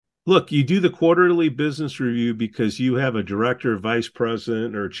Look, you do the quarterly business review because you have a director, vice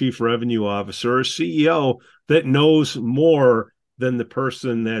president, or chief revenue officer, or CEO that knows more than the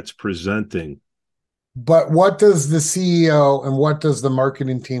person that's presenting. But what does the CEO and what does the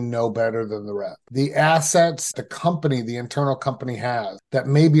marketing team know better than the rep? The assets the company, the internal company has that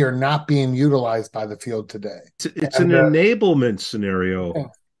maybe are not being utilized by the field today. It's an And enablement scenario. yeah,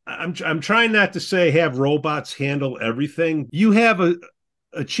 I'm trying not to say have robots handle everything. You have a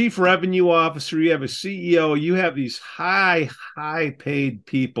chief revenue officer, you have a CEO, you have these high paid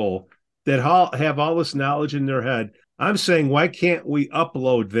people that have all this knowledge in their head. I'm saying, why can't we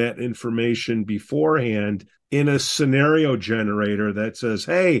upload that information beforehand in a scenario generator that says,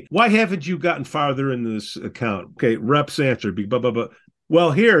 hey, why haven't you gotten farther in this account? Okay, reps answer, blah, blah, blah.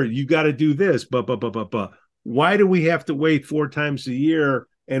 Well, here, you got to do this, blah, blah, blah, blah, blah. Why do we have to wait 4 times a year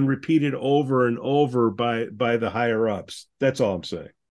and repeat it over and over by the higher ups? That's all I'm saying.